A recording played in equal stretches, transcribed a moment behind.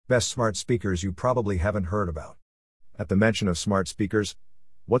Best smart speakers you probably haven't heard about. At the mention of smart speakers,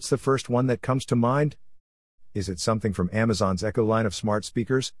 what's the first one that comes to mind? Is it something from Amazon's Echo line of smart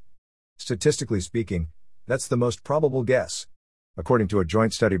speakers? Statistically speaking, that's the most probable guess. According to a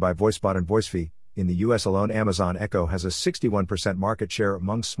joint study by VoiceBot and VoiceFi, in the US alone, Amazon Echo has a 61% market share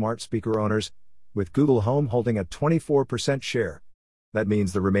among smart speaker owners, with Google Home holding a 24% share. That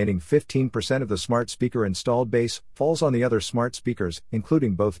means the remaining 15% of the smart speaker installed base falls on the other smart speakers,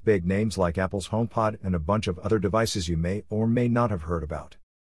 including both big names like Apple's HomePod and a bunch of other devices you may or may not have heard about.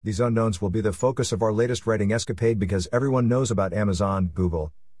 These unknowns will be the focus of our latest writing escapade because everyone knows about Amazon,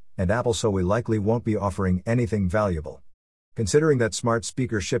 Google, and Apple, so we likely won't be offering anything valuable. Considering that smart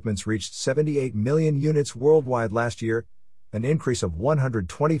speaker shipments reached 78 million units worldwide last year, an increase of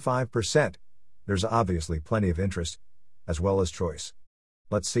 125%, there's obviously plenty of interest, as well as choice.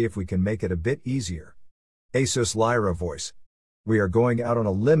 Let's see if we can make it a bit easier. Asus Lyra Voice. We are going out on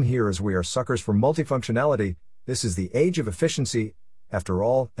a limb here as we are suckers for multifunctionality. This is the age of efficiency, after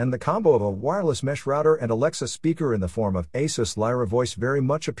all, and the combo of a wireless mesh router and Alexa speaker in the form of Asus Lyra Voice very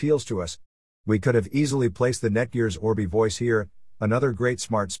much appeals to us. We could have easily placed the Netgear's Orbi Voice here, another great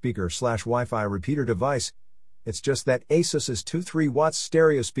smart speaker/Wi-Fi repeater device. It's just that Asus's 2-3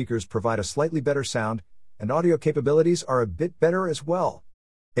 stereo speakers provide a slightly better sound, and audio capabilities are a bit better as well.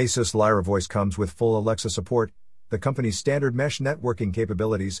 Asus Lyra Voice comes with full Alexa support, the company's standard mesh networking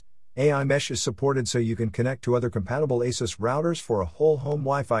capabilities. AI Mesh is supported so you can connect to other compatible Asus routers for a whole home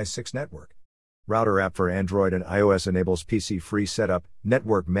Wi-Fi 6 network. Router app for Android and iOS enables PC-free setup,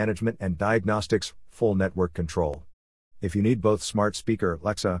 network management and diagnostics, full network control. If you need both smart speaker,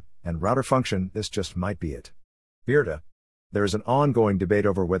 Alexa, and router function, this just might be it. Bearda. There is an ongoing debate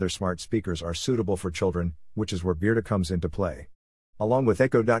over whether smart speakers are suitable for children, which is where Bearda comes into play. Along with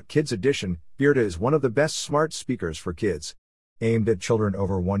Echo Kids Edition, Bearda is one of the best smart speakers for kids. Aimed at children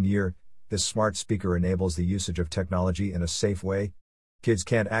over 1 year, this smart speaker enables the usage of technology in a safe way. Kids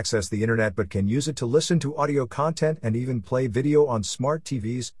can't access the internet but can use it to listen to audio content and even play video on smart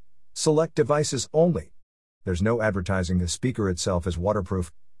TVs, select devices only. There's no advertising. The speaker itself is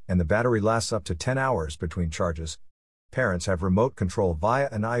waterproof, and the battery lasts up to 10 hours between charges. Parents have remote control via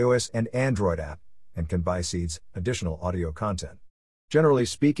an iOS and Android app, and can buy seeds, additional audio content. Generally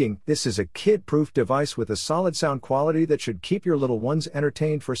speaking, this is a kid-proof device with a solid sound quality that should keep your little ones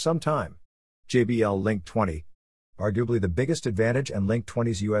entertained for some time. JBL Link 20. Arguably the biggest advantage and Link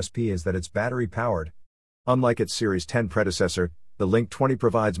 20's USP is that it's battery-powered. Unlike its Series 10 predecessor, the Link 20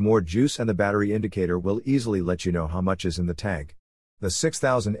 provides more juice and the battery indicator will easily let you know how much is in the tank. The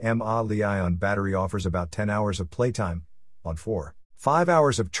 6000 mAh Li-ion battery offers about 10 hours of playtime, on 4-5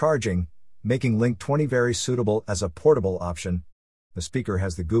 hours of charging, making Link 20 very suitable as a portable option. The speaker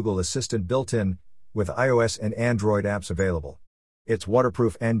has the Google Assistant built in, with iOS and Android apps available. It's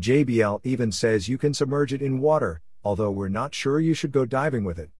waterproof and JBL even says you can submerge it in water, although we're not sure you should go diving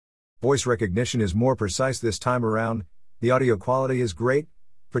with it. Voice recognition is more precise this time around. The audio quality is great,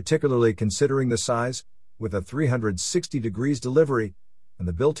 particularly considering the size, with a 360 degrees delivery, and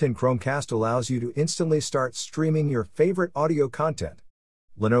the built-in Chromecast allows you to instantly start streaming your favorite audio content.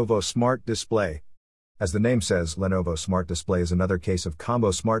 Lenovo Smart Display. As the name says, Lenovo Smart Display is another case of combo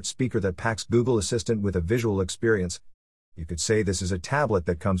smart speaker that packs Google Assistant with a visual experience. You could say this is a tablet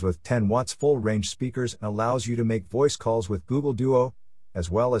that comes with 10 watts full-range speakers and allows you to make voice calls with Google Duo, as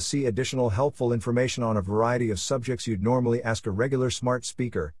well as see additional helpful information on a variety of subjects you'd normally ask a regular smart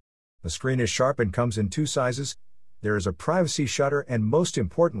speaker. The screen is sharp and comes in 2 sizes. There is a privacy shutter and most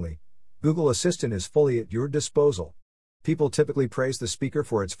importantly, Google Assistant is fully at your disposal. People typically praise the speaker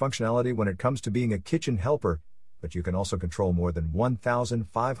for its functionality when it comes to being a kitchen helper, but you can also control more than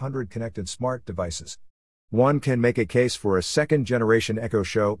 1,500 connected smart devices. One can make a case for a second-generation Echo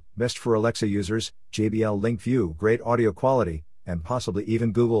Show, best for Alexa users, JBL Link View, great audio quality, and possibly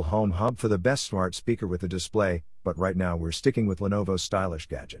even Google Home Hub for the best smart speaker with a display, but right now we're sticking with Lenovo's stylish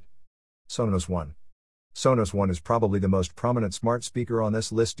gadget. Sonos One. Sonos One is probably the most prominent smart speaker on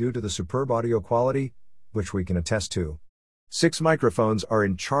this list due to the superb audio quality, which we can attest to. 6 microphones are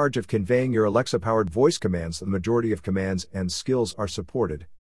in charge of conveying your Alexa-powered voice commands. The majority of commands and skills are supported.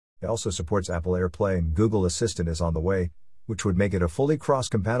 It also supports Apple AirPlay and Google Assistant is on the way, which would make it a fully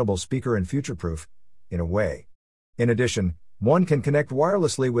cross-compatible speaker and future-proof, in a way. In addition, one can connect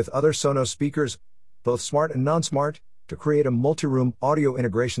wirelessly with other Sonos speakers, both smart and non-smart, to create a multi-room audio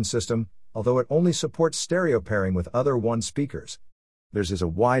integration system, although it only supports stereo pairing with other One speakers. There's a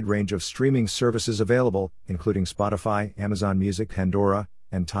wide range of streaming services available, including Spotify, Amazon Music, Pandora,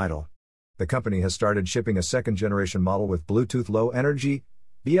 and Tidal. The company has started shipping a second-generation model with Bluetooth Low Energy,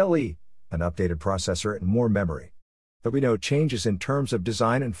 BLE, an updated processor and more memory. There'll be no changes in terms of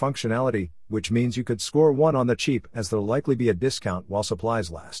design and functionality, which means you could score one on the cheap, as there'll likely be a discount while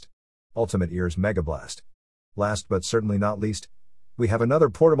supplies last. Ultimate Ears Mega Blast. Last but certainly not least, we have another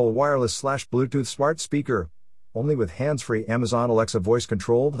portable wireless/Bluetooth smart speaker, only with hands-free Amazon Alexa voice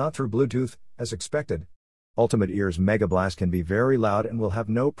control, not through Bluetooth, as expected. Ultimate Ears Mega Blast can be very loud and will have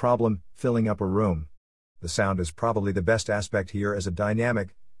no problem filling up a room. The sound is probably the best aspect here, as a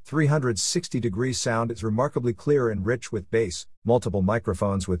dynamic, 360-degree sound is remarkably clear and rich with bass. Multiple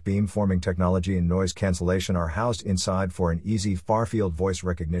microphones with beam-forming technology and noise cancellation are housed inside for an easy far-field voice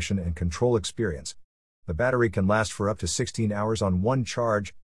recognition and control experience. The battery can last for up to 16 hours on one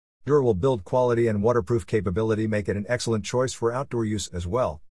charge. Durable build quality and waterproof capability make it an excellent choice for outdoor use as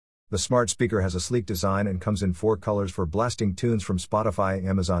well. The smart speaker has a sleek design and comes in 4 colors for blasting tunes from Spotify,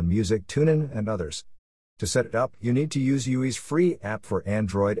 Amazon Music, TuneIn, and others. To set it up, you need to use UI's free app for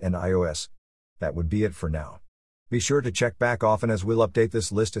Android and iOS. That would be it for now. Be sure to check back often, as we'll update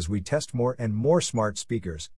this list as we test more and more smart speakers.